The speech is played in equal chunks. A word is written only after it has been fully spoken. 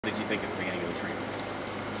did you think at the beginning of the treatment?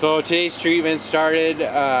 So today's treatment started,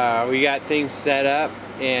 we got things set up,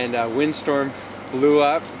 and a windstorm blew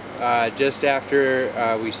up just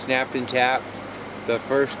after we snapped and tapped the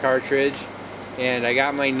first cartridge. And I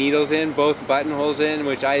got my needles in, both buttonholes in,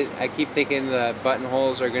 which I keep thinking the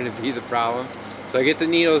buttonholes are going to be the problem. So I get the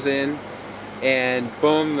needles in, and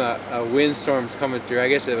boom, a windstorm's coming through. I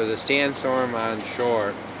guess it was a sandstorm on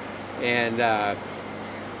shore.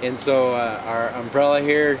 And so our umbrella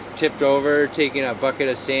here tipped over, taking a bucket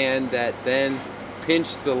of sand that then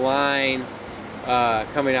pinched the line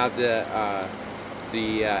coming out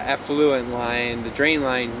the effluent line, the drain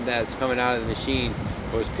line that's coming out of the machine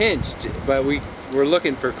was pinched. But we were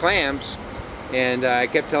looking for clamps, and I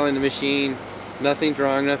kept telling the machine, nothing's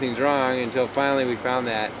wrong, until finally we found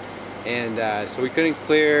that. And so we couldn't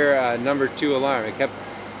clear number 2 alarm. I kept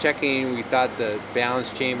checking, we thought the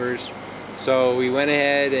balance chambers. So we went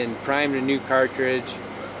ahead and primed a new cartridge.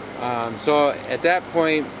 So at that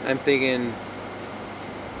point, I'm thinking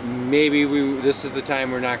maybe this is the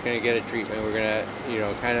time we're not going to get a treatment. We're going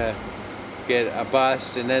to, kind of get a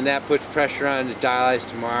bust, and then that puts pressure on to dialyze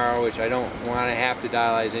tomorrow, which I don't want to have to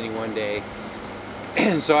dialyze any one day.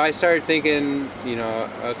 And so I started thinking,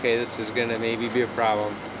 okay, this is going to maybe be a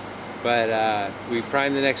problem. But we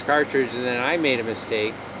primed the next cartridge, and then I made a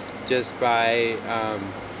mistake just by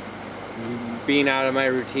being out of my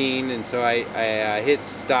routine, and so I hit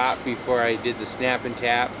stop before I did the snap and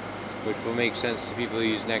tap, which will make sense to people who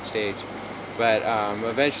use next stage. But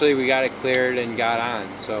eventually we got it cleared and got on.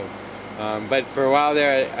 So, but for a while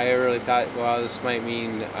there, I really thought, well, this might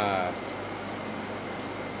mean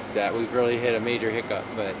that we've really hit a major hiccup.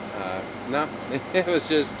 But no, it was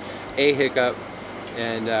just a hiccup,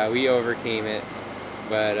 and we overcame it.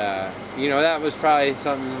 But that was probably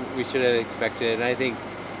something we should have expected, and I think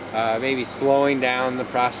maybe slowing down the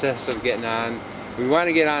process of getting on. We want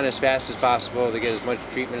to get on as fast as possible to get as much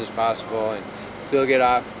treatment as possible and still get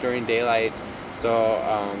off during daylight. So,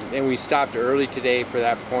 and we stopped early today for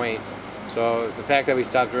that point. So the fact that we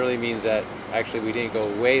stopped early means that actually we didn't go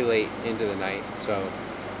way late into the night. So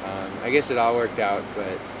I guess it all worked out,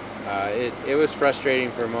 but it was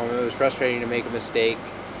frustrating for a moment. It was frustrating to make a mistake,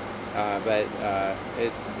 but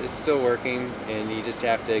it's still working, and you just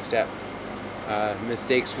have to accept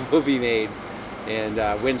mistakes will be made,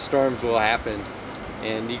 and windstorms will happen,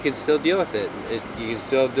 and you can still deal with it. You can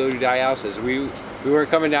still do dialysis. We weren't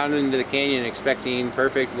coming down into the canyon expecting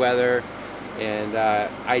perfect weather and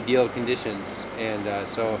ideal conditions, and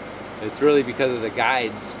so it's really because of the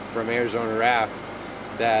guides from Arizona Raft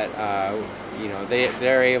that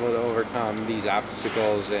they're able to overcome these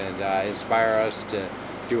obstacles and inspire us to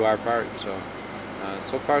do our part. So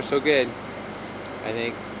so far so good. I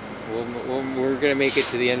think we're going to make it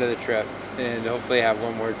to the end of the trip, and hopefully have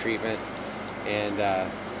one more treatment, and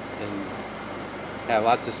have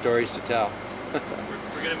lots of stories to tell.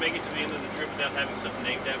 We're going to make it to the end of the trip without having something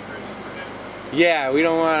named after us, perhaps? Yeah, we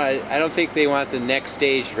don't want to. I don't think they want the next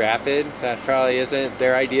stage rapid. That probably isn't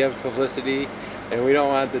their idea of publicity, and we don't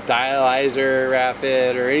want the dialyzer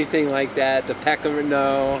rapid or anything like that. The Peckham,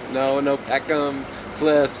 no Peckham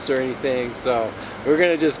flips or anything. So we're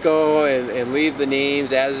gonna just go and leave the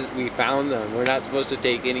names as we found them. We're not supposed to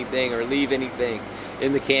take anything or leave anything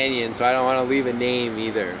in the canyon, so I don't want to leave a name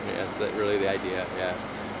either. That's really the idea. Yeah.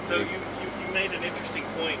 So you made an interesting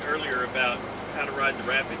point earlier about how to ride the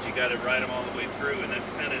rapids. You got to ride them all the way through, and that's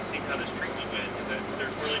kind of how this treatment went. Is there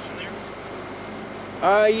a correlation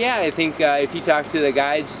there? Yeah, I think if you talk to the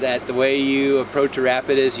guides, that the way you approach a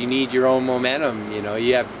rapid is you need your own momentum.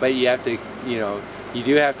 But you have to, you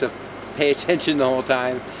do have to pay attention the whole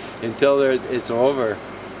time until it's over.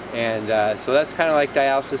 And so that's kind of like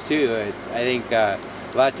dialysis too. I think a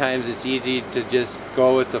lot of times it's easy to just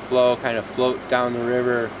go with the flow, kind of float down the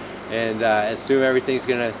river, and assume everything's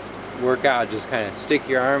gonna work out. Just kind of stick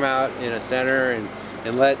your arm out in a center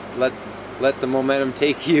and let the momentum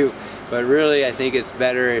take you. But really, I think it's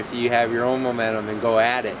better if you have your own momentum and go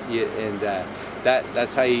at it.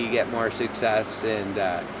 That's how you get more success and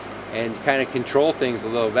kind of control things a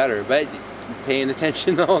little better. But paying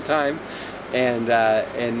attention the whole time, and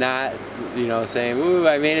not saying, "Ooh,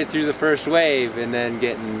 I made it through the first wave," and then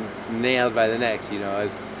getting nailed by the next.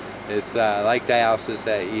 It's like dialysis,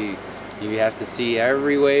 that you have to see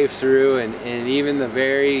every wave through, and even the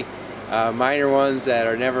very minor ones that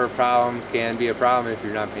are never a problem can be a problem if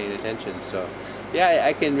you're not paying attention. So yeah,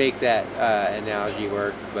 I can make that analogy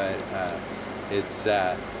work, but it's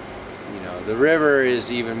the river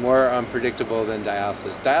is even more unpredictable than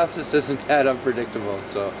dialysis. Dialysis isn't that unpredictable,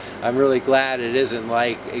 so I'm really glad it isn't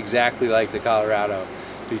exactly like the Colorado,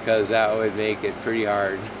 because that would make it pretty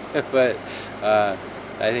hard. But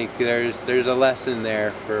I think there's a lesson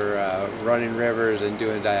there for running rivers and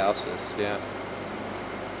doing dialysis. Yeah.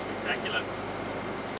 Spectacular.